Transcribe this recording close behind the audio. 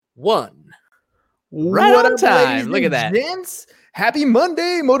1. Right What on up, time. Look ladies at and that. Gents? Happy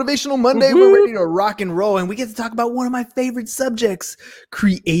Monday, Motivational Monday. Woo-hoo. We're ready to rock and roll, and we get to talk about one of my favorite subjects,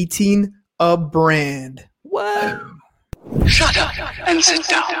 creating a brand. What? Shut up and sit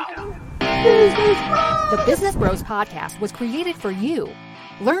down. The Business Bros Podcast was created for you.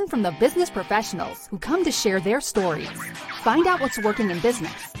 Learn from the business professionals who come to share their stories. Find out what's working in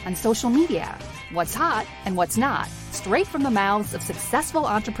business and social media, what's hot and what's not, straight from the mouths of successful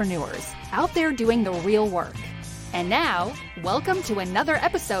entrepreneurs out there doing the real work. And now, welcome to another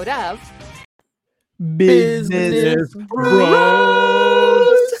episode of Business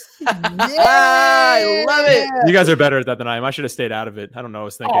Bros. I love it. You guys are better at that than I am. I should have stayed out of it. I don't know. I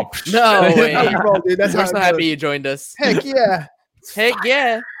was thinking. No way. Dude, that's We're how so it happy goes. you joined us. Heck yeah. Heck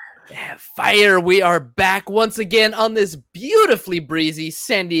yeah. Yeah, fire. We are back once again on this beautifully breezy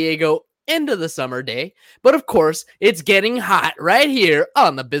San Diego end of the summer day. But of course, it's getting hot right here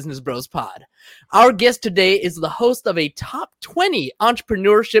on the Business Bros Pod. Our guest today is the host of a top 20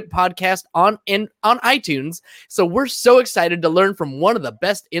 entrepreneurship podcast on iTunes. So we're so excited to learn from one of the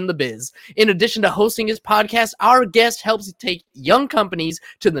best in the biz. In addition to hosting his podcast, our guest helps take young companies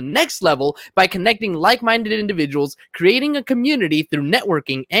to the next level by connecting like-minded individuals, creating a community through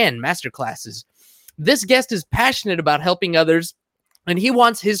networking and masterclasses. This guest is passionate about helping others, and he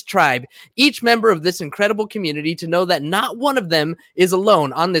wants his tribe, each member of this incredible community, to know that not one of them is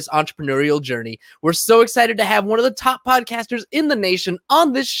alone on this entrepreneurial journey. We're so excited to have one of the top podcasters in the nation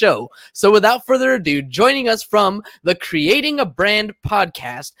on this show. So without further ado, joining us from the Creating a Brand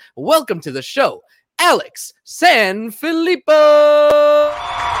podcast, welcome to the show, Alex Sanfilippo.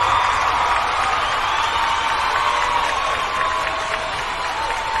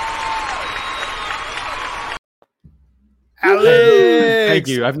 Alex. Thank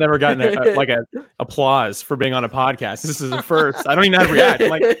you. I've never gotten a applause for being on a podcast. This is the first. I don't even know how to react. I'm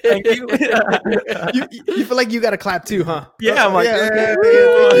like, thank you. You feel like you got to clap too, huh? Yeah, I'm like,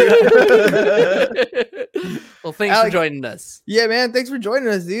 Well, thanks Alex, for joining us. Yeah, man. Thanks for joining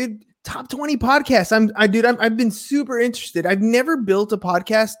us, dude. Top 20 podcasts. I've been super interested. I've never built a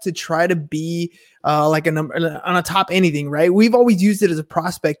podcast to try to be like a number on a top anything, right? We've always used it as a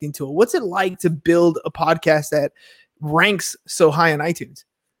prospecting tool. What's it like to build a podcast that ranks so high on iTunes?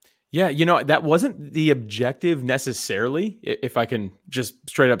 Yeah, that wasn't the objective necessarily, if I can just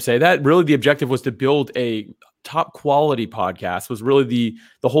straight up say that. Really, the objective was to build a top quality podcast, was really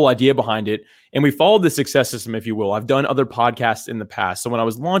the whole idea behind it. And we followed the success system, if you will. I've done other podcasts in the past. So when I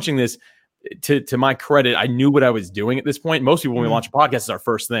was launching this, to my credit, I knew what I was doing at this point. Most people, when we launch a podcast, is our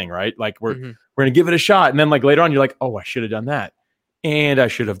first thing, right? Like we're going to give it a shot. And then like later on, you're like, oh, I should have done that. And I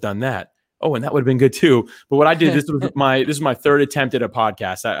should have done that. Oh, and that would have been good too. But what I did, this is my third attempt at a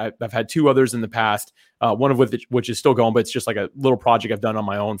podcast. I've had two others in the past, one of which is still going, but it's just like a little project I've done on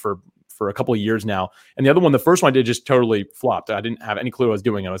my own for a couple of years now. And the other one, the first one I did, just totally flopped. I didn't have any clue what I was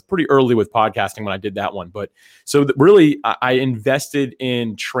doing. I was pretty early with podcasting when I did that one. But so really, I invested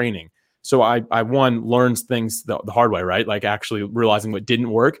in training. So I learned things the hard way, right? Like actually realizing what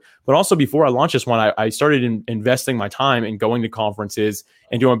didn't work. But also before I launched this one, I started investing my time in going to conferences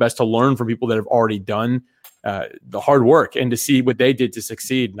and doing my best to learn from people that have already done the hard work and to see what they did to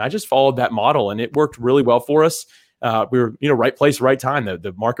succeed. And I just followed that model and it worked really well for us. We were, right place, right time.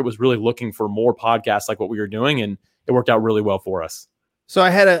 The market was really looking for more podcasts like what we were doing, and it worked out really well for us. So I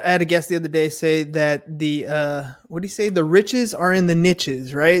had a guest the other day say that the what do you say? The riches are in the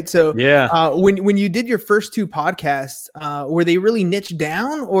niches, right? So yeah, when you did your first two podcasts, were they really niche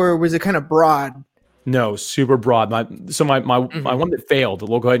down, or was it kind of broad? No, super broad. My one that failed,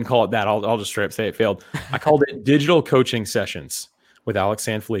 we'll go ahead and call it that. I'll just straight up say it failed. I called it Digital Coaching Sessions with Alex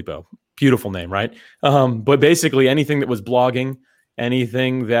Sanfilippo. Beautiful name, right? But basically anything that was blogging,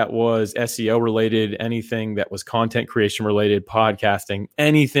 anything that was SEO related, anything that was content creation related, podcasting,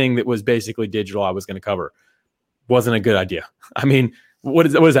 anything that was basically digital, I was going to cover. Wasn't a good idea. I mean,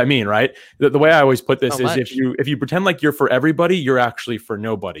 what does that mean, right? The way I always put this is if you pretend like you're for everybody, you're actually for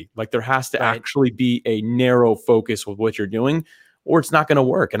nobody. Like there has to actually be a narrow focus with what you're doing, or it's not going to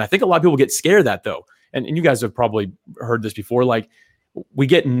work. And I think a lot of people get scared of that though. And you guys have probably heard this before. Like we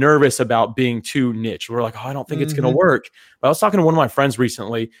get nervous about being too niche. We're like, oh, I don't think it's going to work. But I was talking to one of my friends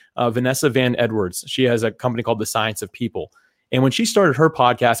recently, Vanessa Van Edwards. She has a company called The Science of People. And when she started her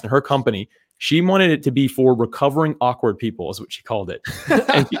podcast and her company, she wanted it to be for recovering awkward people, is what she called it.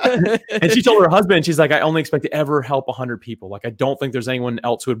 and she told her husband, she's like, I only expect to ever help 100 people. Like, I don't think there's anyone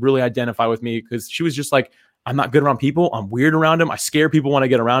else who would really identify with me, because she was just like, I'm not good around people. I'm weird around them. I scare people when I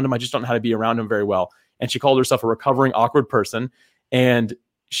get around them. I just don't know how to be around them very well. And she called herself a recovering awkward person. And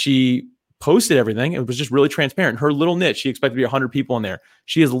she posted everything. It was just really transparent. Her little niche, she expected to be 100 people in there.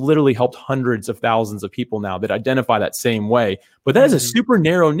 She has literally helped hundreds of thousands of people now that identify that same way. But that is a super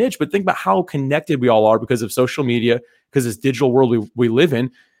narrow niche. But think about how connected we all are because of social media, because this digital world we live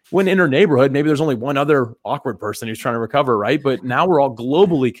in. When in her neighborhood, maybe there's only one other awkward person who's trying to recover, right? But now we're all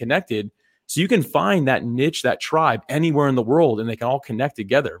globally connected. So you can find that niche, that tribe anywhere in the world, and they can all connect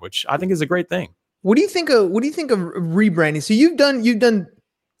together, which I think is a great thing. What do you think of rebranding? So you've done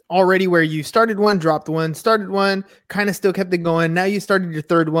already where you started one, dropped one, started one, kind of still kept it going. Now you started your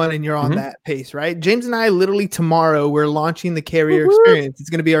third one and you're on that pace, right? James and I literally tomorrow we're launching the Carrier Experience. It's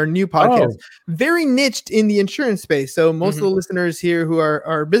going to be our new podcast, very niched in the insurance space. So most of the listeners here who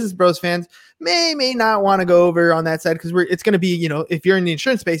are Business Bros fans may not want to go over on that side because it's going to be, if you're in the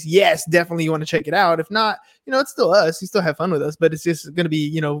insurance space, yes, definitely you want to check it out. If not, it's still us. You still have fun with us, but it's just going to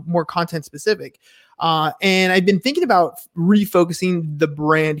be, more content specific. And I've been thinking about refocusing the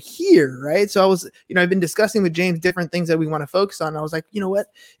brand here, right? So I was, I've been discussing with James different things that we want to focus on. I was like, you know what?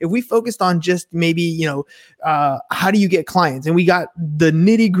 If we focused on just maybe, how do you get clients? And we got the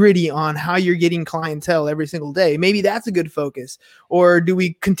nitty gritty on how you're getting clientele every single day. Maybe that's a good focus. Or do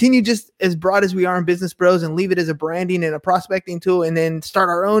we continue just as broad as we are in Business Bros and leave it as a branding and a prospecting tool and then start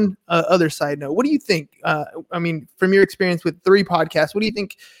our own other side note? What do you think? From your experience with 3 podcasts, what do you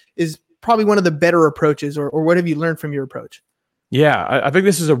think is probably one of the better approaches, or what have you learned from your approach? Yeah, I think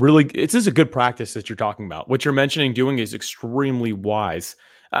this is a good practice that you're talking about. What you're mentioning doing is extremely wise.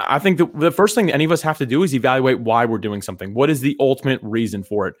 I think the first thing that any of us have to do is evaluate why we're doing something. What is the ultimate reason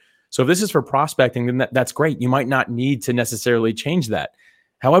for it? So if this is for prospecting, then that's great. You might not need to necessarily change that.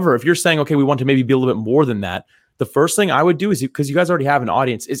 However, if you're saying, okay, we want to maybe be a little bit more than that, the first thing I would do is, because you guys already have an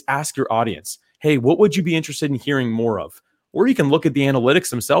audience, is ask your audience, hey, what would you be interested in hearing more of? Or you can look at the analytics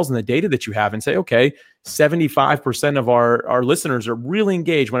themselves and the data that you have and say, okay, 75% of our listeners are really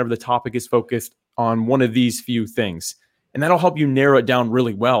engaged whenever the topic is focused on one of these few things. And that'll help you narrow it down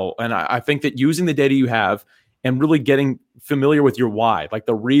really well. And I think that using the data you have and really getting familiar with your why, like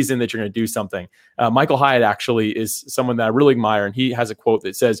the reason that you're going to do something. Michael Hyatt actually is someone that I really admire. And he has a quote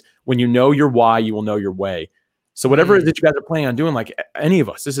that says, when you know your why, you will know your way. So whatever that you guys are planning on doing, like any of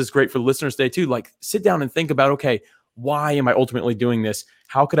us, this is great for the listeners today too. Like sit down and think about, okay, why am I ultimately doing this?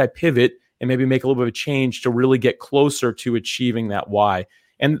 How could I pivot and maybe make a little bit of a change to really get closer to achieving that why?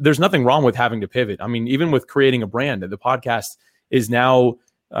 And there's nothing wrong with having to pivot. I mean, even with creating a brand, the podcast is now,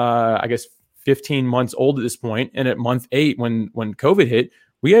 15 months old at this point. And at month 8, when COVID hit,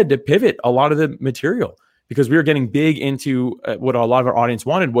 we had to pivot a lot of the material because we were getting big into what a lot of our audience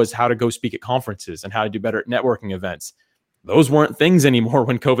wanted was how to go speak at conferences and how to do better at networking events. Those weren't things anymore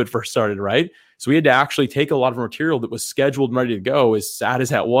when COVID first started, right? So we had to actually take a lot of material that was scheduled and ready to go, as sad as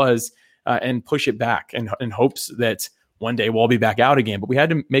that was, and push it back in hopes that one day we'll all be back out again. But we had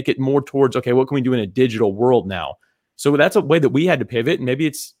to make it more towards, okay, what can we do in a digital world now? So that's a way that we had to pivot. And maybe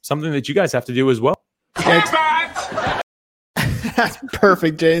it's something that you guys have to do as well. That's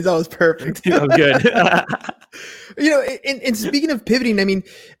perfect, James. That was perfect. That was good. And speaking of pivoting, I mean,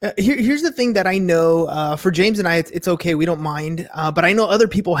 here's the thing that I know for James and I, it's okay. We don't mind. But I know other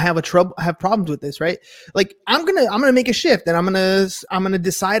people have problems with this, right? Like I'm gonna make a shift, and I'm gonna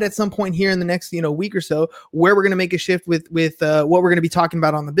decide at some point here in the next week or so where we're gonna make a shift with what we're gonna be talking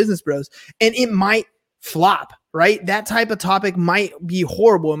about on the Business Bros, and it might flop, right? That type of topic might be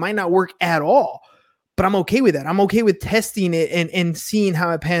horrible. It might not work at all. But I'm okay with that. I'm okay with testing it and seeing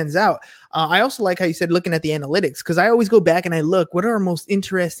how it pans out. I also like how you said looking at the analytics, because I always go back and I look, what are our most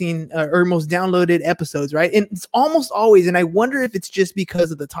interesting or most downloaded episodes, right? And it's almost always, and I wonder if it's just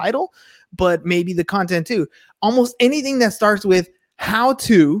because of the title, but maybe the content too. Almost anything that starts with how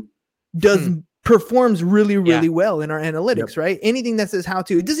to performs really, really well in our analytics, right? Anything that says how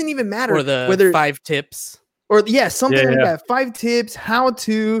to, it doesn't even matter. Or whether 5 tips. Or something like that. 5 tips, how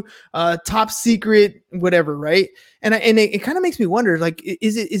to, top secret, whatever, right? And it kind of makes me wonder, like,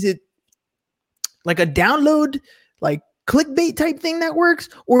 is it like a download, like clickbait type thing that works,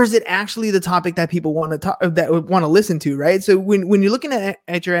 or is it actually the topic that people want to listen to, right? So when you're looking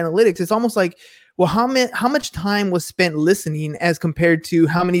at your analytics, it's almost like, well, how much time was spent listening as compared to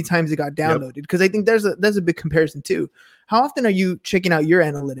how many times it got downloaded? Because I think there's a big comparison too. How often are you checking out your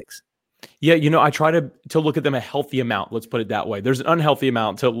analytics? Yeah, I try to look at them a healthy amount. Let's put it that way. There's an unhealthy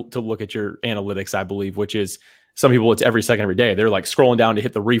amount to look at your analytics, I believe, which is some people, it's every second, every day. They're like scrolling down to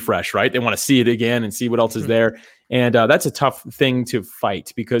hit the refresh, right? They want to see it again and see what else is there. And that's a tough thing to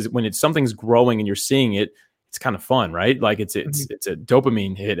fight, because when something's growing and you're seeing it, it's kind of fun, right? Like it's a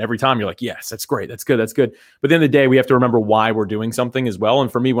dopamine hit every time. You're like, yes, that's great. That's good. But at the end of the day, we have to remember why we're doing something as well.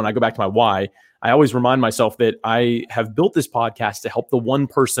 And for me, when I go back to my why, I always remind myself that I have built this podcast to help the one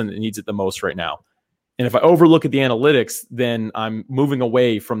person that needs it the most right now. And if I overlook at the analytics, then I'm moving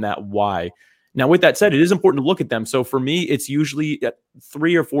away from that why. Now, with that said, it is important to look at them. So for me, it's usually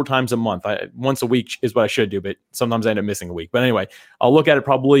 3 or 4 times a month. Once a week is what I should do, but sometimes I end up missing a week. But anyway, I'll look at it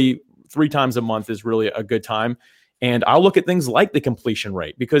probably 3 times a month is really a good time. And I'll look at things like the completion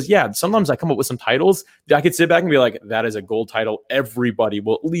rate because, sometimes I come up with some titles that I could sit back and be like, that is a gold title. Everybody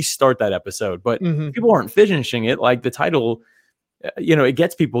will at least start that episode. But people aren't finishing it. Like the title, it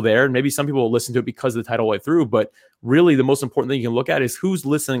gets people there. And maybe some people will listen to it because of the title way through. But really, the most important thing you can look at is who's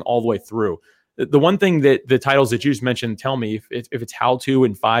listening all the way through. The one thing that the titles that you just mentioned tell me, if it's how to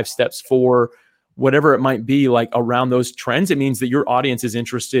and 5 steps for whatever it might be, like around those trends, it means that your audience is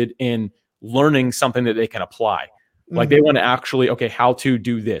interested in learning something that they can apply. Like they want to actually, how to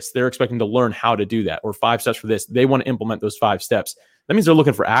do this. They're expecting to learn how to do that, or 5 steps for this. They want to implement those 5 steps. That means they're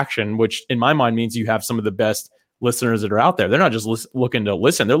looking for action, which in my mind means you have some of the best listeners that are out there. They're not just looking to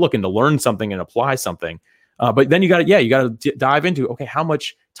listen. They're looking to learn something and apply something. But then you got to dive into, how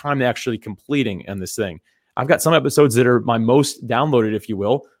much time they're actually completing in this thing. I've got some episodes that are my most downloaded, if you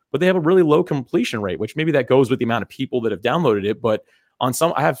will, but they have a really low completion rate, which maybe that goes with the amount of people that have downloaded it. But on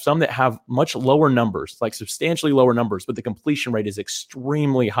some, I have some that have much lower numbers, like substantially lower numbers, but the completion rate is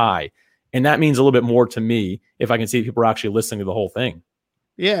extremely high. And that means a little bit more to me if I can see people are actually listening to the whole thing.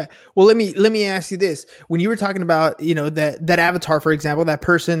 Yeah. Well, let me ask you this. When you were talking about, that avatar, for example, that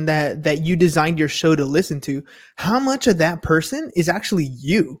person that you designed your show to listen to, how much of that person is actually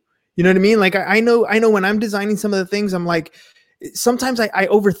you? You know what I mean? Like I know when I'm designing some of the things, I'm like, sometimes I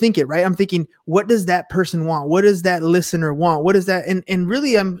overthink it, right? I'm thinking, what does that person want? What does that listener want? What is that? And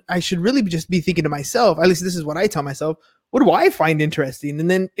really, I should really just be thinking to myself, at least this is what I tell myself, what do I find interesting? And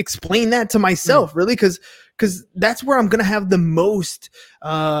then explain that to myself, really, because that's where I'm going to have the most,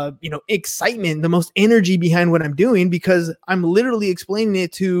 excitement, the most energy behind what I'm doing, because I'm literally explaining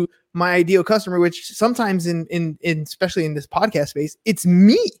it to my ideal customer, which sometimes in especially in this podcast space, it's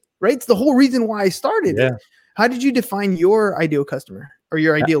me, right? It's the whole reason why I started it. How did you define your ideal customer or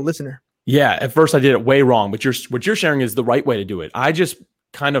your ideal listener? Yeah, at first I did it way wrong, but what you're sharing is the right way to do it. I just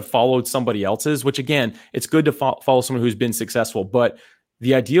kind of followed somebody else's, which again, it's good to follow someone who's been successful, but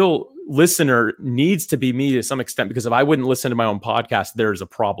the ideal listener needs to be me to some extent, because if I wouldn't listen to my own podcast, there's a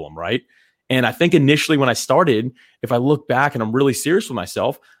problem, right? And I think initially when I started, if I look back and I'm really serious with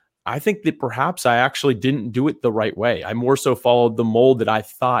myself, I think that perhaps I actually didn't do it the right way. I more so followed the mold that I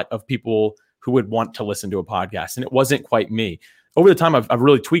thought of people who would want to listen to a podcast, and it wasn't quite me. Over the time, I've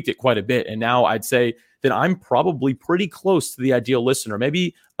really tweaked it quite a bit, and now I'd say that I'm probably pretty close to the ideal listener,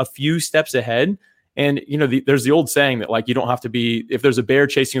 maybe a few steps ahead. And there's the old saying that like you don't have to be, if there's a bear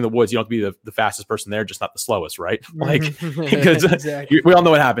chasing you in the woods, you don't have to be the fastest person there, just not the slowest, right? Like because exactly. We all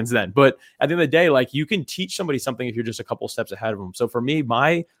know what happens then. But at the end of the day, like you can teach somebody something if you're just a couple steps ahead of them. So for me,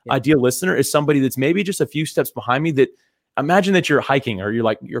 my ideal listener is somebody that's maybe just a few steps behind me. That imagine that you're hiking or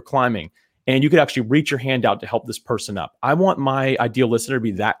you're climbing, and you could actually reach your hand out to help this person up. I want my ideal listener to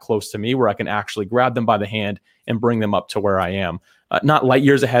be that close to me where I can actually grab them by the hand and bring them up to where I am. Not light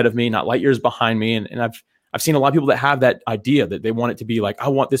years ahead of me, not light years behind me. And I've seen a lot of people that have that idea that they want it to be like, I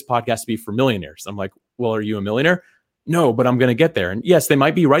want this podcast to be for millionaires. I'm like, well, are you a millionaire? No, but I'm going to get there. And yes, they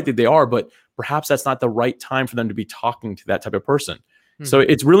might be right that they are, but perhaps that's not the right time for them to be talking to that type of person. So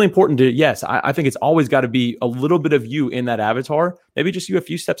it's really important to, I think it's always got to be a little bit of you in that avatar, maybe just you a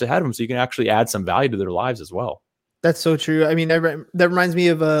few steps ahead of them so you can actually add some value to their lives as well. That's so true. I mean, that reminds me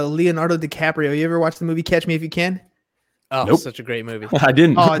of Leonardo DiCaprio. You ever watch the movie Catch Me If You Can? Oh, nope. Such a great movie. I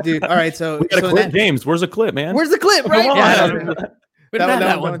didn't. Oh, dude. All right. So we got a clip, James. Where's the clip, man? Where's the clip? Right? We don't have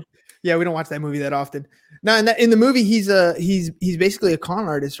that one. Yeah, we don't watch that movie that often. Now, in the movie, he's basically a con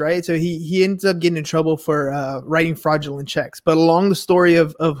artist, right? So he ends up getting in trouble for writing fraudulent checks. But along the story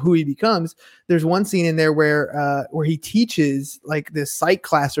of who he becomes, there's one scene in there where he teaches like this psych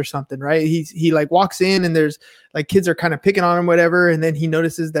class or something, right? He like walks in and there's like kids are kind of picking on him, whatever, and then he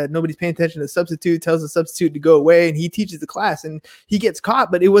notices that nobody's paying attention to the substitute, tells the substitute to go away, and he teaches the class, and he gets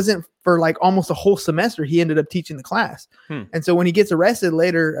caught, but it wasn't for like almost a whole semester. He ended up teaching the class. And so when he gets arrested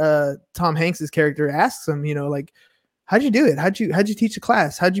later, Tom Hanks's character asks him, like, how'd you do it? How'd you teach the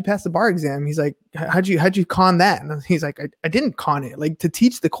class? How'd you pass the bar exam? He's like, how'd you con that? And he's like, I didn't con it. Like, to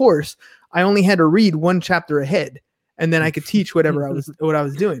teach the course, I only had to read one chapter ahead, and then I could teach whatever what I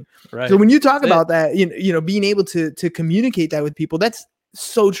was doing. Right. So when you talk about that, being able to communicate that with people, that's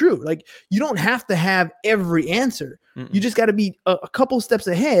so true. Like, you don't have to have every answer. You just got to be a couple steps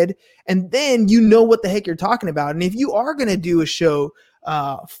ahead, and then you know what the heck you're talking about. And if you are going to do a show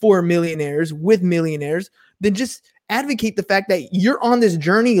for millionaires with millionaires, then just advocate the fact that you're on this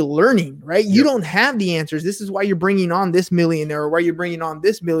journey learning, right? You don't have the answers. This is why you're bringing on this millionaire, or why you're bringing on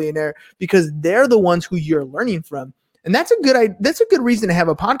this millionaire, because they're the ones who you're learning from. And that's a good reason to have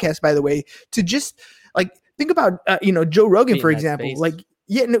a podcast, by the way, to just like think about, Joe Rogan, for example,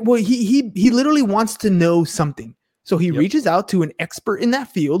 he literally wants to know something. So he reaches out to an expert in that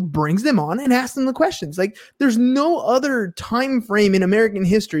field, brings them on, and asks them the questions. Like, there's no other time frame in American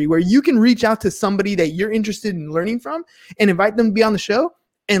history where you can reach out to somebody that you're interested in learning from and invite them to be on the show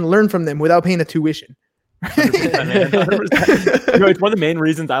and learn from them without paying a tuition. 100%. It's one of the main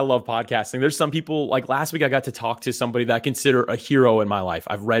reasons I love podcasting. There's some people, like last week, I got to talk to somebody that I consider a hero in my life.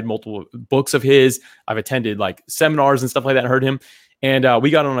 I've read multiple books of his. I've attended like seminars and stuff like that and heard him. And we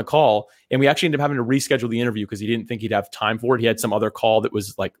got on a call, and we actually ended up having to reschedule the interview because he didn't think he'd have time for it. He had some other call that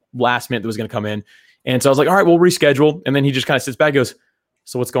was like last minute that was going to come in. And so I was like, all right, we'll reschedule. And then he just kind of sits back and goes,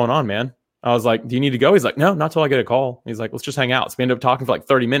 so what's going on, man? I was like, do you need to go? He's like, no, not till I get a call. He's like, let's just hang out. So we ended up talking for like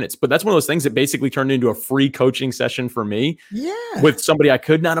 30 minutes. But that's one of those things that basically turned into a free coaching session for me with somebody I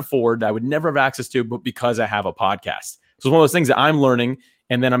could not afford, that I would never have access to, but because I have a podcast. So it's one of those things that I'm learning.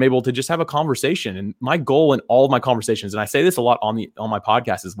 And then I'm able to just have a conversation. And my goal in all of my conversations, and I say this a lot on my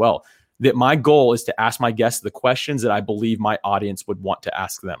podcast as well, that my goal is to ask my guests the questions that I believe my audience would want to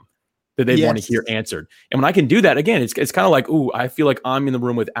ask them, that they want to hear answered. And when I can do that, again, it's kind of like, ooh, I feel like I'm in the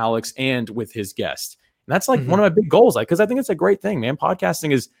room with Alex and with his guest. And that's like one of my big goals, because I think it's a great thing, man.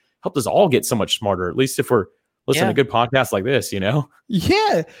 Podcasting has helped us all get so much smarter, at least if we're listening to good podcasts like this, Yeah.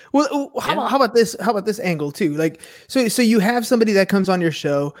 Well, how about this? How about this angle too? Like, so you have somebody that comes on your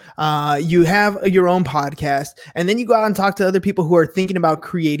show, you have your own podcast, and then you go out and talk to other people who are thinking about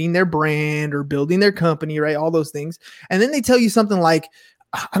creating their brand or building their company, right? All those things. And then they tell you something like,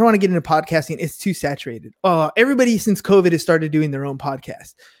 I don't want to get into podcasting. It's too saturated. Everybody since COVID has started doing their own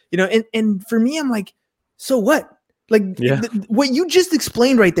podcast, and for me, I'm like, so what? Like what you just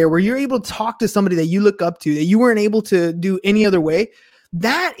explained right there, where you're able to talk to somebody that you look up to that you weren't able to do any other way.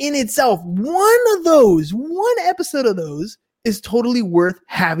 That in itself, one episode of those is totally worth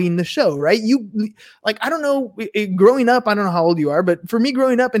having the show, right? I don't know, growing up, I don't know how old you are, but for me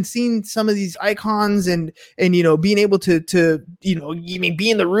growing up and seeing some of these icons and being able to be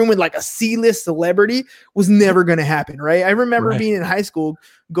in the room with like a C-list celebrity was never going to happen, right? I remember being in high school,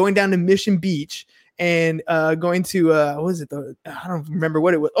 going down to Mission Beach and going to what was it? I don't remember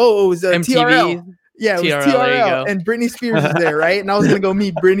what it was. Oh, it was MTV. TRL. Yeah, it was TRL, and Britney Spears is there, right? And I was gonna go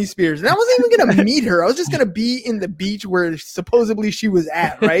meet Britney Spears, and I wasn't even gonna meet her. I was just gonna be in the beach where supposedly she was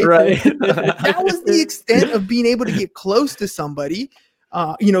at, right? Right. That was the extent of being able to get close to somebody,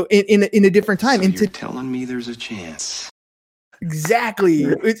 in a different time. So and you're telling me there's a chance. Exactly.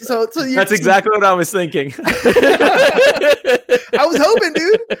 So that's exactly what I was thinking. I was hoping,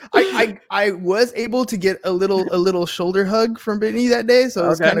 dude. I was able to get a little shoulder hug from Britney that day, so it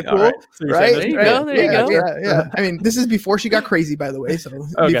was kind of cool, right? There you go. There you go. Yeah. I mean, this is before she got crazy, by the way. So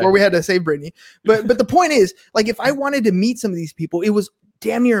before we had to save Britney. But the point is, like, if I wanted to meet some of these people, it was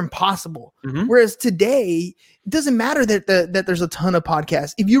damn near impossible. Whereas today, it doesn't matter that there's a ton of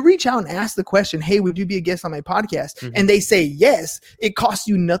podcasts. If you reach out and ask the question, hey, would you be a guest on my podcast? And they say yes, it costs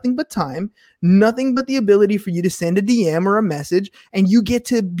you nothing but time, nothing but the ability for you to send a DM or a message, and you get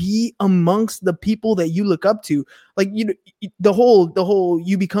to be amongst the people that you look up to. Like, the whole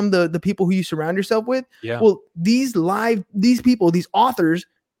you become the people who you surround yourself with. Yeah. Well, these people, these authors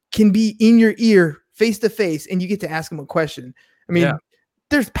can be in your ear face to face, and you get to ask them a question. I mean,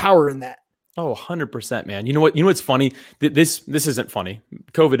 there's power in that. Oh, 100%, man. You know what's funny? This isn't funny.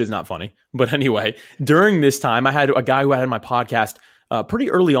 COVID is not funny. But anyway, during this time, I had a guy who had my podcast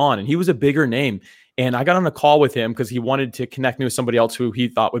pretty early on, and he was a bigger name. And I got on a call with him because he wanted to connect me with somebody else who he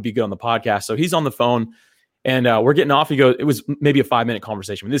thought would be good on the podcast. So he's on the phone, and we're getting off. He goes, it was maybe a 5-minute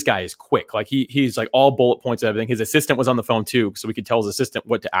conversation. But this guy is quick. Like he's like all bullet points and everything. His assistant was on the phone too, so we could tell his assistant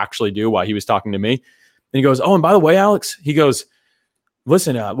what to actually do while he was talking to me. And he goes, oh, and by the way, Alex, he goes,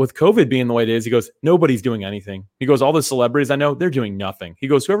 listen, with COVID being the way it is, he goes, nobody's doing anything. He goes, all the celebrities I know, they're doing nothing. He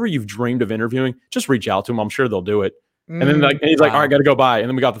goes, whoever you've dreamed of interviewing, just reach out to them. I'm sure they'll do it. And then he's like, all right, got to go by. And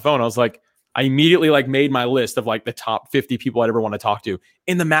then we got the phone. I was like, I immediately made my list of the top 50 people I'd ever want to talk to.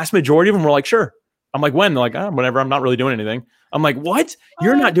 And the mass majority of them were like, sure. I'm like, when? They're like, whatever. I'm not really doing anything. I'm like, what?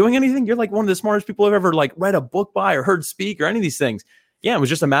 You're not doing anything? You're like one of the smartest people I've ever read a book by or heard speak or any of these things. Yeah, it was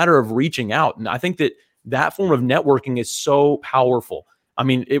just a matter of reaching out. And I think that form of networking is so powerful. I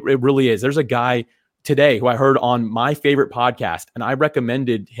mean, it really is. There's a guy today who I heard on my favorite podcast, and I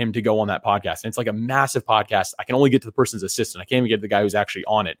recommended him to go on that podcast. And it's like a massive podcast. I can only get to the person's assistant. I can't even get to the guy who's actually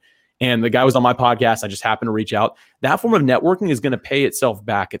on it. And the guy was on my podcast. I just happened to reach out. That form of networking is going to pay itself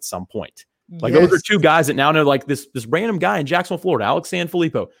back at some point. Like those are two guys that now know, like this random guy in Jacksonville, Florida, Alex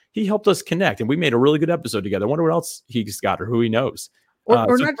Sanfilippo. He helped us connect, and we made a really good episode together. I wonder what else he's got or who he knows. Or so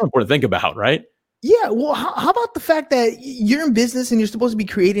not, it's important to think about, right? Yeah. Well, how about the fact that you're in business and you're supposed to be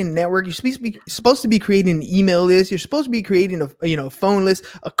creating a network? You're supposed to be creating an email list. You're supposed to be creating a phone list,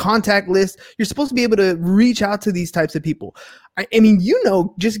 a contact list. You're supposed to be able to reach out to these types of people. I mean,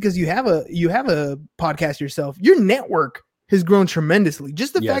 just because you have a podcast yourself, your network has grown tremendously.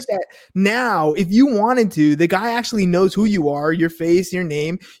 Just the fact that now, if you wanted to, the guy actually knows who you are, your face, your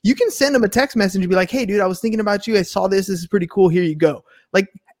name. You can send him a text message and be like, hey, dude, I was thinking about you. I saw this. This is pretty cool. Here you go. Like,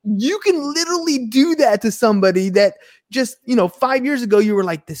 you can literally do that to somebody that just, 5 years ago, you were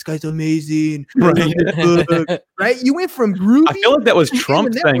like, this guy's amazing. Right? Right? You went from groupie. I feel like that was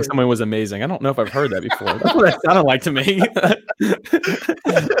Trump saying someone was amazing. I don't know if I've heard that before. That's what it sounded like to me.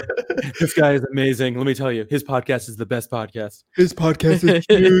 This guy is amazing. Let me tell you, his podcast is the best podcast. His podcast is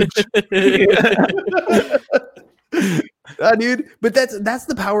huge. Dude, but that's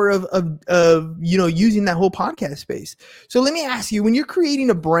the power of using that whole podcast space. So let me ask you, when you're creating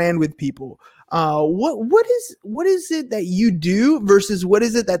a brand with people, what is it that you do versus what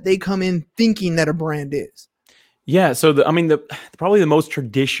is it that they come in thinking that a brand is? Yeah, so probably the most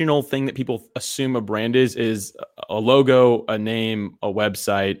traditional thing that people assume a brand is a logo, a name, a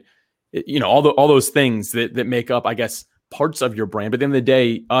website, all those things that make up, I guess, parts of your brand. But at the end of the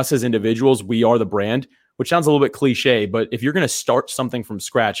day, us as individuals, we are the brand, which sounds a little bit cliche, but if you're going to start something from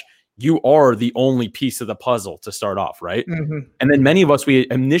scratch, you are the only piece of the puzzle to start off, right? Mm-hmm. And then many of us, we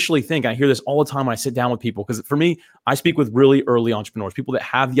initially think, I hear this all the time when I sit down with people, because for me, I speak with really early entrepreneurs, people that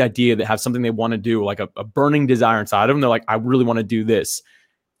have the idea, that have something they want to do, like a burning desire inside of them. They're like, I really want to do this.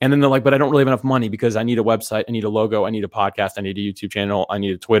 And then they're like, but I don't really have enough money because I need a website, I need a logo, I need a podcast, I need a YouTube channel, I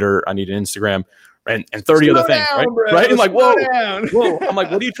need a Twitter, I need an Instagram, and 30 other things, right? Bro, right? And like, whoa. I'm like,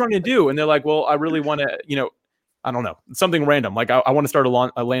 what are you trying to do? And they're like, well, I really want to, I don't know, something random. Like I want to start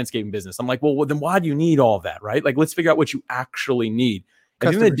a landscaping business. I'm like, well, then why do you need all of that, right? Like, let's figure out what you actually need. At the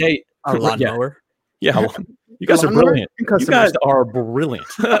end of the day, a lawnmower. Yeah, you guys are brilliant. You guys are brilliant.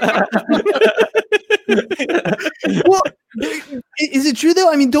 Well, is it true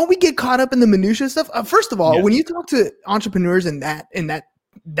though? I mean, don't we get caught up in the minutia stuff? First of all, when you talk to entrepreneurs in that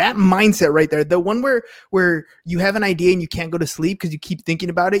that mindset right there, the one where you have an idea and you can't go to sleep because you keep thinking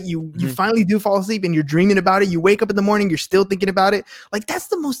about it, you finally do fall asleep and you're dreaming about it, you wake up in the morning, you're still thinking about it. Like, that's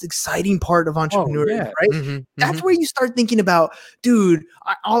the most exciting part of entrepreneurship, right? Mm-hmm, that's where you start thinking about, dude,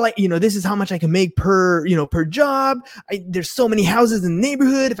 this is how much I can make per job. There's so many houses in the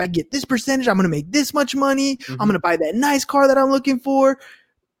neighborhood. If I get this percentage, I'm going to make this much money. I'm going to buy that nice car that I'm looking for.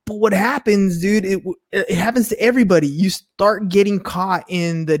 But what happens, dude, it happens to everybody. You start getting caught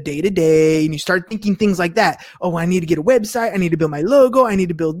in the day-to-day and you start thinking things like that. Oh, I need to get a website. I need to build my logo. I need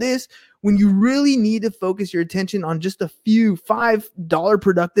to build this. When you really need to focus your attention on just a few $5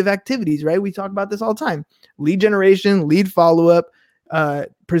 productive activities, right? We talk about this all the time. Lead generation, lead follow-up,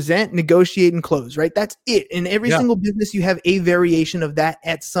 present, negotiate, and close, right? That's it. In every single business, you have a variation of that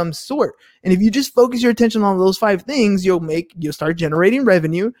at some sort. And if you just focus your attention on those 5 things, you'll start generating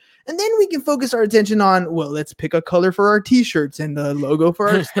revenue. And then we can focus our attention on, well, let's pick a color for our t-shirts and the logo for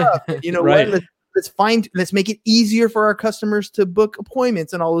our stuff. You know right. what? Let's make it easier for our customers to book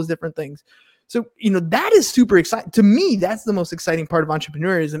appointments and all those different things. So, that is super exciting. To me, that's the most exciting part of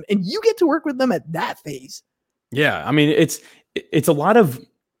entrepreneurism. And you get to work with them at that phase. Yeah. I mean, it's a lot of,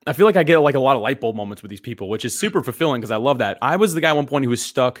 I feel like I get like a lot of light bulb moments with these people, which is super fulfilling because I love that. I was the guy at one point who was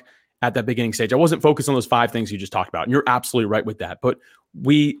stuck at that beginning stage. I wasn't focused on those 5 things you just talked about. And you're absolutely right with that. But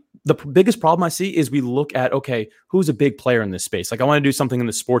the biggest problem I see is we look at, okay, who's a big player in this space? Like, I want to do something in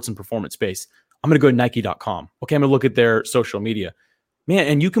the sports and performance space. I'm going to go to Nike.com. Okay, I'm going to look at their social media. Man,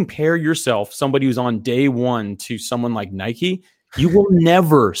 and you compare yourself, somebody who's on day one, to someone like Nike, you will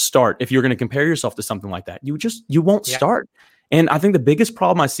never start if you're going to compare yourself to something like that. You won't start. And I think the biggest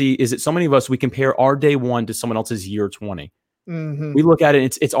problem I see is that so many of us, we compare our day one to someone else's year 20. Mm-hmm. We look at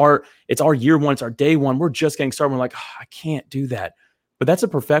it, it's our year one, it's our day one. We're just getting started. We're like, I can't do that. But that's a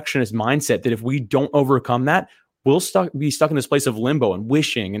perfectionist mindset that if we don't overcome that, we'll be stuck in this place of limbo and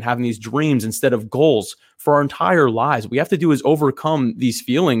wishing and having these dreams instead of goals for our entire lives. What we have to do is overcome these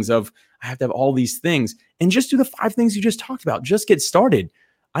feelings of, I have to have all these things, and just do the 5 things you just talked about. Just get started.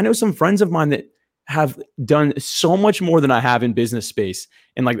 I know some friends of mine that have done so much more than I have in business space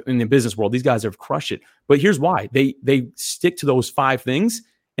and like in the business world. These guys have crushed it. But here's why. They stick to those 5 things.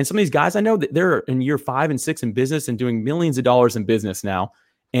 And some of these guys, I know that they're in year 5 and 6 in business and doing millions of dollars in business now.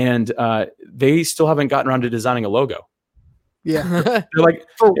 And they still haven't gotten around to designing a logo. Yeah. They're like,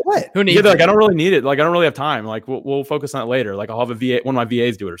 For what? Who needs yeah, they're like, it? I don't really need it. Like, I don't really have time. Like, we'll focus on it later. Like, I'll have one of my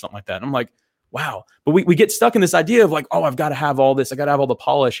VAs do it or something like that. And I'm like, wow. But we get stuck in this idea of like, oh, I've got to have all this. I got to have all the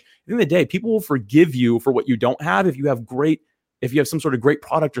polish. At the end of the day, people will forgive you for what you don't have if you have some sort of great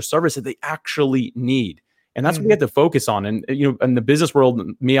product or service that they actually need. And that's what we have to focus on. And, in the business world,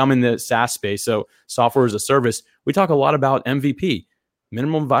 I'm in the SaaS space. So software as a service, we talk a lot about MVP,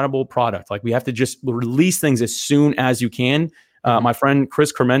 minimum viable product. Like, we have to just release things as soon as you can. My friend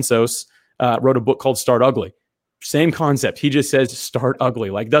Chris Kremensos wrote a book called Start Ugly. Same concept. He just says start ugly.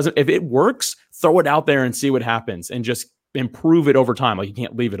 Like, if it works, throw it out there and see what happens, and just improve it over time. Like, you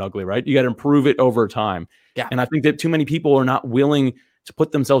can't leave it ugly, right? You got to improve it over time. Yeah. And I think that too many people are not willing to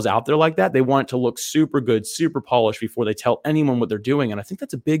put themselves out there like that. They want it to look super good, super polished before they tell anyone what they're doing. And I think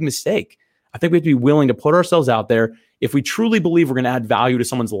that's a big mistake. I think we have to be willing to put ourselves out there. If we truly believe we're going to add value to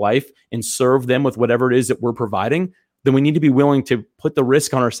someone's life and serve them with whatever it is that we're providing, then we need to be willing to put the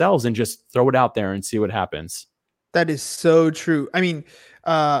risk on ourselves and just throw it out there and see what happens. That is so true. I mean,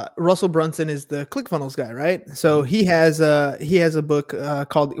 Russell Brunson is the ClickFunnels guy, right? So he has a book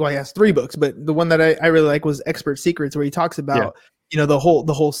called, he has 3 books, but the one that I really like was Expert Secrets, where he talks about, the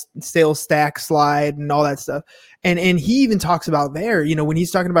whole sales stack slide and all that stuff. And he even talks about there, when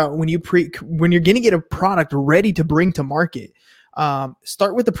he's talking about when you're going to get a product ready to bring to market,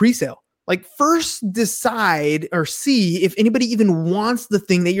 start with the pre-sale. Like, first decide or see if anybody even wants the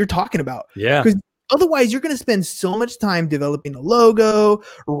thing that you're talking about. Yeah. Because otherwise, you're going to spend so much time developing a logo,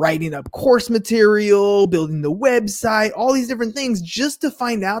 writing up course material, building the website, all these different things, just to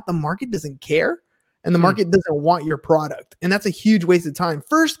find out the market doesn't care and the market doesn't want your product. And that's a huge waste of time.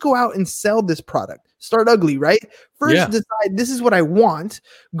 First, go out and sell this product. Start ugly, right? First, decide this is what I want.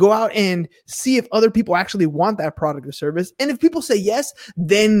 Go out and see if other people actually want that product or service. And if people say yes,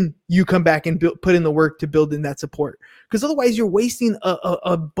 then you come back and put in the work to build in that support. Because otherwise, you're wasting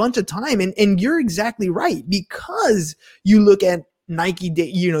a bunch of time. And you're exactly right, because you look at Nike,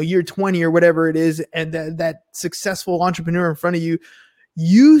 year 20 or whatever it is, and that successful entrepreneur in front of you,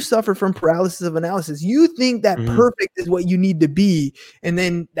 you suffer from paralysis of analysis. You think that perfect is what you need to be, and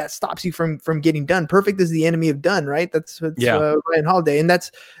then that stops you from getting done. Perfect is the enemy of done, right? That's Ryan Holiday, and that's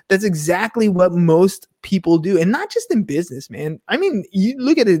exactly what most people do, and not just in business, man. I mean, you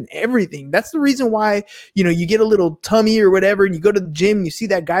look at it in everything. That's the reason why you get a little tummy or whatever, and you go to the gym and you see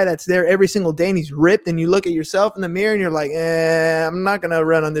that guy that's there every single day and he's ripped, and you look at yourself in the mirror and you're like, I'm not gonna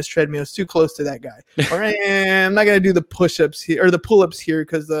run on this treadmill. It's too close to that guy. Or I'm not gonna do the push-ups here or the pull-ups here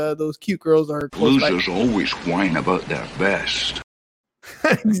because those cute girls are close. Losers always whine about their best.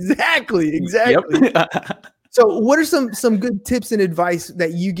 Exactly. Yep. So what are some good tips and advice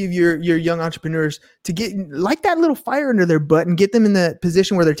that you give your young entrepreneurs to get like that little fire under their butt and get them in the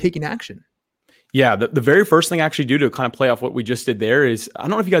position where they're taking action? Yeah, the very first thing I actually do to kind of play off what we just did there is, I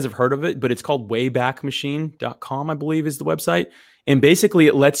don't know if you guys have heard of it, but it's called waybackmachine.com, I believe is the website. And basically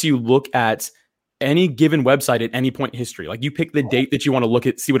it lets you look at any given website at any point in history. Like, you pick the date that you want to look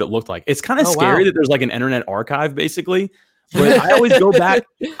at, see what it looked like. It's kind of scary that there's like an internet archive basically. But I always go back.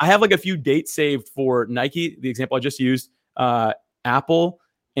 I have like a few dates saved for Nike, the example I just used, Apple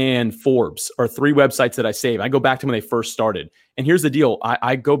and Forbes are 3 websites that I save. I go back to when they first started. And here's the deal.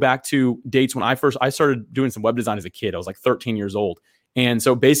 I go back to dates when I started doing some web design as a kid. I was like 13 years old. And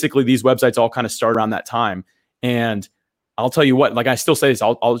so basically these websites all kind of start around that time. And I'll tell you what, like, I still say this,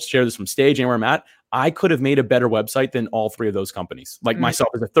 I'll share this from stage and where I'm at. I could have made a better website than all 3 of those companies. Like myself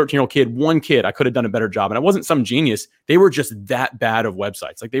as a 13-year-old kid, one kid, I could have done a better job. And I wasn't some genius. They were just that bad of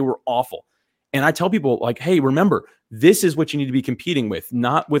websites. Like, they were awful. And I tell people like, hey, remember, this is what you need to be competing with,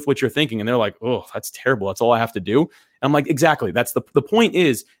 not with what you're thinking. And they're like, oh, that's terrible. That's all I have to do. And I'm like, exactly. That's the point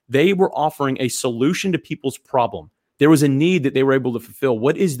is they were offering a solution to people's problem. There was a need that they were able to fulfill.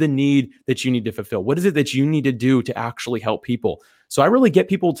 What is the need that you need to fulfill? What is it that you need to do to actually help people? So I really get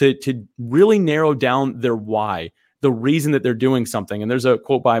people to really narrow down their why, the reason that they're doing something. And there's a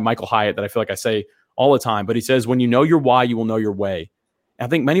quote by Michael Hyatt that I feel like I say all the time, but he says, when you know your why, you will know your way. And I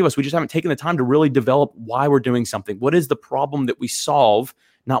think many of us, we just haven't taken the time to really develop why we're doing something. What is the problem that we solve,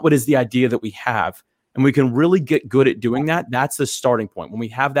 not what is the idea that we have? And we can really get good at doing that. That's the starting point. When we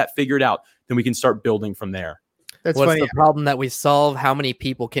have that figured out, then we can start building from there. That's What's funny. the problem that we solve? How many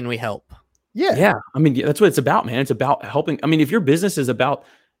people can we help? Yeah. I mean, that's what it's about, man. It's about helping. I mean, if your business is about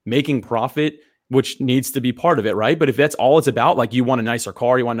making profit, which needs to be part of it, right? But if that's all it's about, like you want a nicer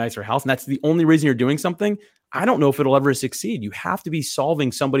car, you want a nicer house, and that's the only reason you're doing something, I don't know if it'll ever succeed. You have to be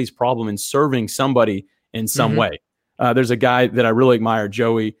solving somebody's problem and serving somebody in some way. There's a guy that I really admire,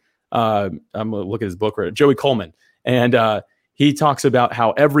 Joey. I'm going to look at his book right, Joey Coleman. And he talks about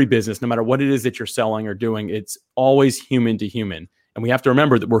how every business, no matter what it is that you're selling or doing, it's always human to human. And we have to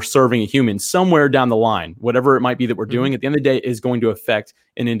remember that we're serving a human somewhere down the line. Whatever it might be that we're doing at the end of the day is going to affect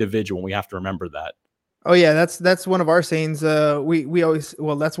an individual. We have to remember that. Oh yeah, that's one of our sayings. We always,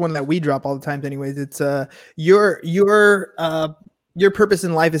 well, that's one that we drop all the time anyways. It's your purpose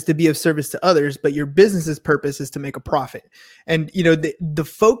in life is to be of service to others, but your business's purpose is to make a profit. And the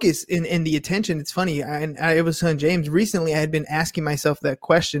focus in the attention, it's funny. I was telling James recently, I had been asking myself that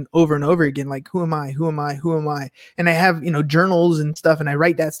question over and over again, like, who am I? Who am I? Who am I? And I have, journals and stuff, and I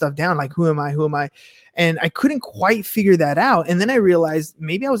write that stuff down, like, who am I? Who am I? And I couldn't quite figure that out. And then I realized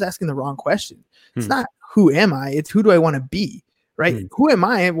maybe I was asking the wrong question. It's not who am I? It's who do I want to be? Right? Who am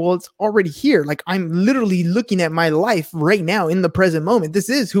I? Well, it's already here. Like, I'm literally looking at my life right now in the present moment. This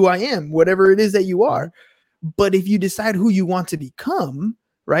is who I am, whatever it is that you are. But if you decide who you want to become,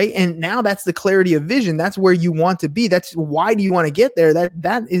 right? And now that's the clarity of vision. That's where you want to be. That's why do you want to get there?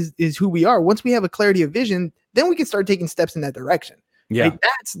 That is who we are. Once we have a clarity of vision, then we can start taking steps in that direction. Yeah. Right?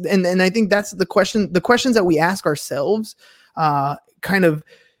 And I think that's the question. The questions that we ask ourselves, kind of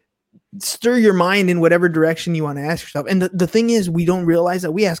stir your mind in whatever direction you want to ask yourself. And the thing is, we don't realize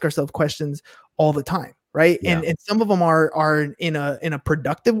that we ask ourselves questions all the time, right? Yeah. And some of them are in a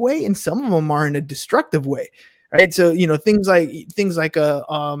productive way, and some of them are in a destructive way, right? So things like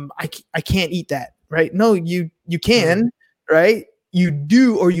I can't eat that, right? No, you can, right? You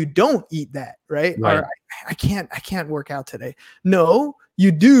do or you don't eat that, right? Or I can't work out today. No,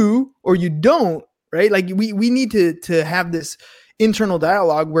 you do or you don't, right? Like we need to have this internal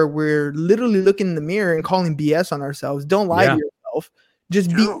dialogue where we're literally looking in the mirror and calling BS on ourselves. Don't lie to yourself. Just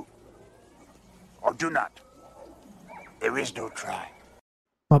do or do not. There is no try.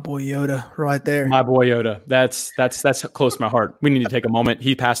 My boy Yoda, right there. My boy Yoda. That's close to my heart. We need to take a moment.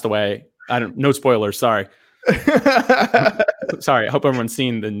 He passed away. No spoilers. Sorry. Sorry. I hope everyone's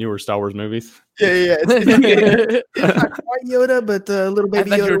seen the newer Star Wars movies. Yeah. It's not quite Yoda, but a little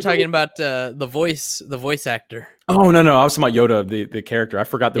baby. I thought Yoda. you were talking about the voice actor. Oh no! I was talking about Yoda, the character. I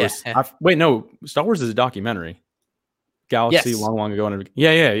forgot there was. Wait, no. Star Wars is a documentary. Galaxy, long ago.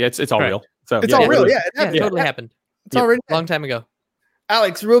 Yeah. It's all real. So it's all real. Yeah, it totally happened. It's already a long time ago.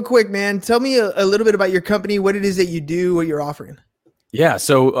 Alex, real quick, man, tell me a little bit about your company, what it is that you do, what you're offering. Yeah.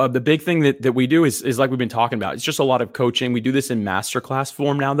 So the big thing that we do is like we've been talking about. It's just a lot of coaching. We do this in masterclass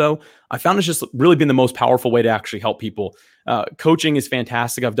form now, though. I found it's just really been the most powerful way to actually help people. Coaching is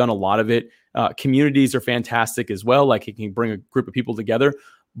fantastic. I've done a lot of it. Communities are fantastic as well. Like it can bring a group of people together.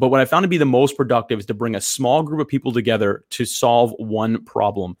 But what I found to be the most productive is to bring a small group of people together to solve one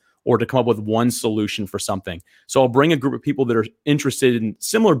problem or to come up with one solution for something. So I'll bring a group of people that are interested in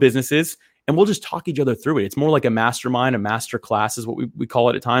similar businesses, and we'll just talk each other through it. It's more like a mastermind, a master class is what we call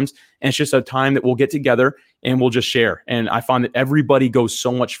it at times. And it's just a time that we'll get together and we'll just share. And I find that everybody goes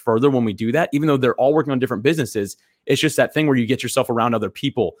so much further when we do that, even though they're all working on different businesses. It's just that thing where you get yourself around other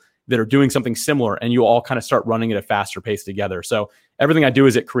people that are doing something similar and you all kind of start running at a faster pace together. So everything I do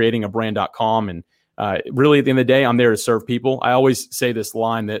is at creatingabrand.com. And really at the end of the day, I'm there to serve people. I always say this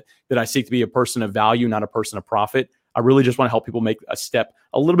line that I seek to be a person of value, not a person of profit. I really just want to help people make a step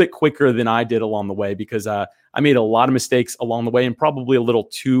a little bit quicker than I did along the way, because I made a lot of mistakes along the way and probably a little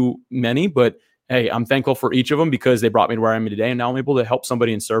too many. But hey, I'm thankful for each of them because they brought me to where I am today. And now I'm able to help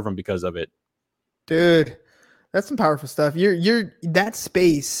somebody and serve them because of it. Dude, that's some powerful stuff. You're that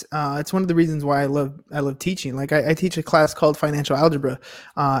space. It's one of the reasons why I love teaching. Like I teach a class called Financial Algebra,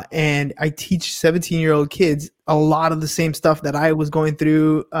 and I teach 17-year-old kids a lot of the same stuff that I was going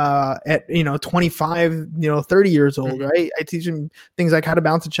through at 25, 30 years old. Mm-hmm. Right? I teach them things like how to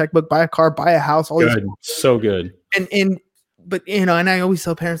balance a checkbook, buy a car, buy a house. All good. These so good. But and I always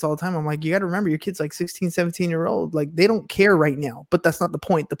tell parents all the time, I'm like, you got to remember your kid's like 16, 17-year-old. Like they don't care right now, but that's not the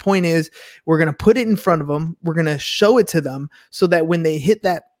point. The point is we're going to put it in front of them. We're going to show it to them so that when they hit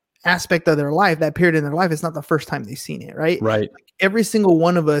that aspect of their life, that period in their life, it's not the first time they've seen it. Right. Right. Like every single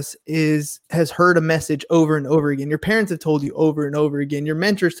one of us has heard a message over and over again. Your parents have told you over and over again. Your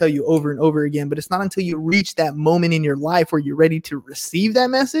mentors tell you over and over again, but it's not until you reach that moment in your life where you're ready to receive that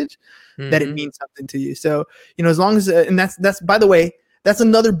message that it means something to you. So, as long as, and that's, by the way, that's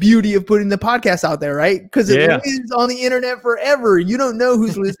another beauty of putting the podcast out there, right? Because it lives on the internet forever. You don't know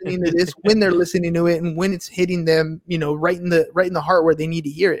who's listening to this, when they're listening to it, and when it's hitting them, right in the heart where they need to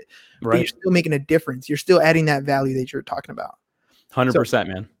hear it. Right. But you're still making a difference. You're still adding that value that you're talking about. 100%,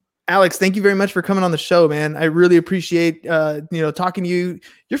 man. Alex, thank you very much for coming on the show, man. I really appreciate talking to you.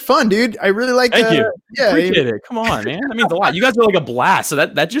 You're fun, dude. I really like. Thank you. Yeah, appreciate it. Come on, man. That means a lot. You guys are like a blast. So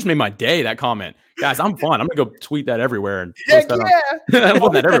that just made my day. That comment, guys. I'm fun. I'm gonna go tweet that everywhere and post that. I'm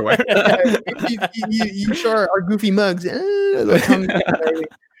putting that everywhere. you sure are goofy mugs.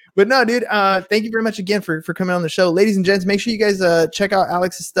 But no, dude, thank you very much again for coming on the show. Ladies and gents, make sure you guys check out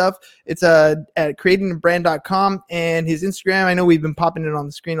Alex's stuff. It's at creatingabrand.com and his Instagram. I know we've been popping it on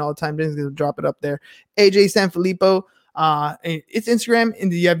the screen all the time. Just gonna drop it up there. AJ Sanfilippo. It's Instagram,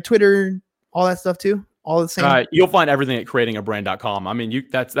 and you have Twitter, all that stuff too. All the same. You'll find everything at creatingabrand.com. I mean,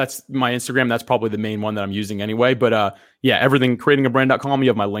 that's my Instagram. That's probably the main one that I'm using anyway. But everything, creatingabrand.com. You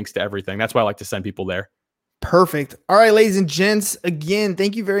have my links to everything. That's why I like to send people there. Perfect. All right, ladies and gents, again,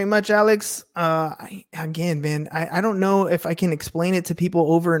 thank you very much, Alex. I don't know if I can explain it to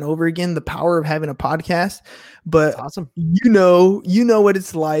people over and over again, the power of having a podcast, but that's awesome. You know what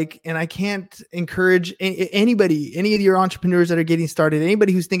it's like. And I can't encourage anybody, any of your entrepreneurs that are getting started,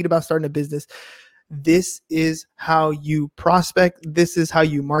 anybody who's thinking about starting a business. This is how you prospect. This is how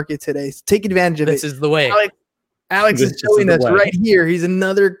you market today. So take advantage of it. This is the way. Alex is showing us right here. He's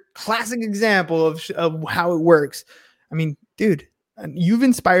another classic example of how it works. I mean, dude, you've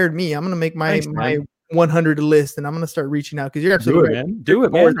inspired me. I'm going to make my 100 list, and I'm going to start reaching out because you're absolutely right. Do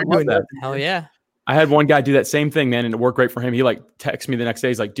it, man. Doing that. Hell yeah. I had one guy do that same thing, man, and it worked great for him. He like texted me the next day.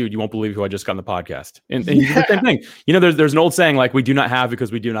 He's like, dude, you won't believe who I just got on the podcast. And he did the same thing. You know, there's an old saying, like, we do not have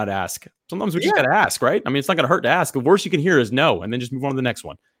because we do not ask. Sometimes we just got to ask, right? I mean, it's not going to hurt to ask. The worst you can hear is no, and then just move on to the next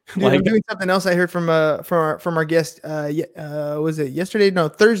one. Dude, I'm doing something else I heard from our guest. Was it yesterday? No,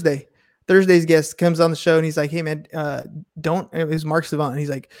 Thursday. Thursday's guest comes on the show and he's like, hey man, it was Mark Savant. And he's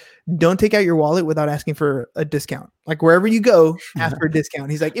like, don't take out your wallet without asking for a discount. Like wherever you go, ask for a discount.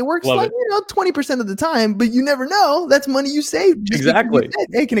 He's like, it works 20% of the time, but you never know. That's money you save. Exactly.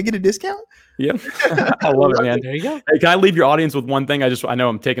 Hey, can I get a discount? Yeah. I love it, man. There you go. Hey, can I leave your audience with one thing? I know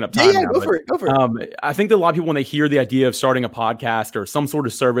I'm taking up time. Yeah, go for it. I think that a lot of people, when they hear the idea of starting a podcast or some sort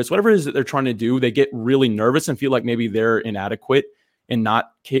of service, whatever it is that they're trying to do, they get really nervous and feel like maybe they're inadequate and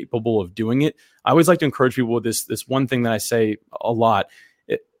not capable of doing it. I always like to encourage people with this one thing that I say a lot.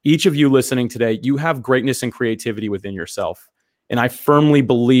 Each of you listening today, you have greatness and creativity within yourself. And I firmly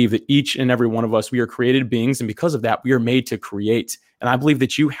believe that each and every one of us, we are created beings. And because of that, we are made to create. And I believe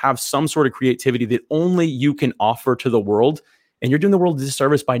that you have some sort of creativity that only you can offer to the world. And you're doing the world a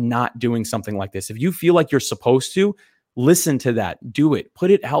disservice by not doing something like this. If you feel like you're supposed to, listen to that, do it,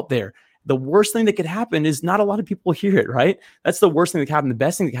 put it out there. The worst thing that could happen is not a lot of people hear it, right? That's the worst thing that could happen. The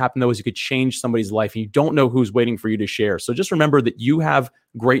best thing that could happen, though, is you could change somebody's life and you don't know who's waiting for you to share. So just remember that you have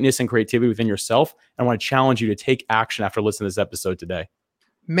greatness and creativity within yourself. And I want to challenge you to take action after listening to this episode today.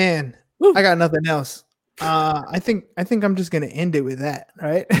 Man, I got nothing else. I think I'm just going to end it with that,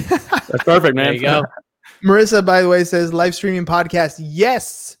 right? That's perfect, man. There you go. Marissa, by the way, says live streaming podcast.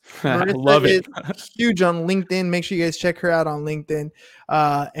 Yes. I love it. Huge on LinkedIn. Make sure you guys check her out on LinkedIn.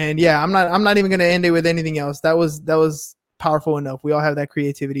 And yeah, I'm not even going to end it with anything else. That was powerful enough. We all have that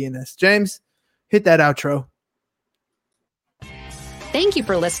creativity in us. James, hit that outro. Thank you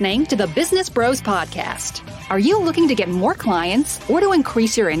for listening to the Business Bros Podcast. Are you looking to get more clients or to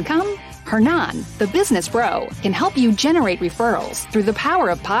increase your income? Hernan, the business bro, can help you generate referrals through the power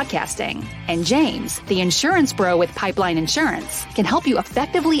of podcasting. And James, the insurance bro with Pipeline Insurance, can help you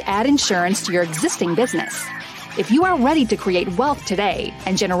effectively add insurance to your existing business. If you are ready to create wealth today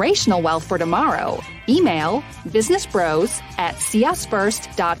and generational wealth for tomorrow, email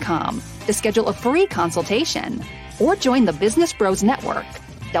businessbros@csfirst.com to schedule a free consultation or join the Business Bros Network,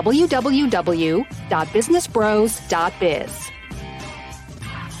 www.businessbros.biz.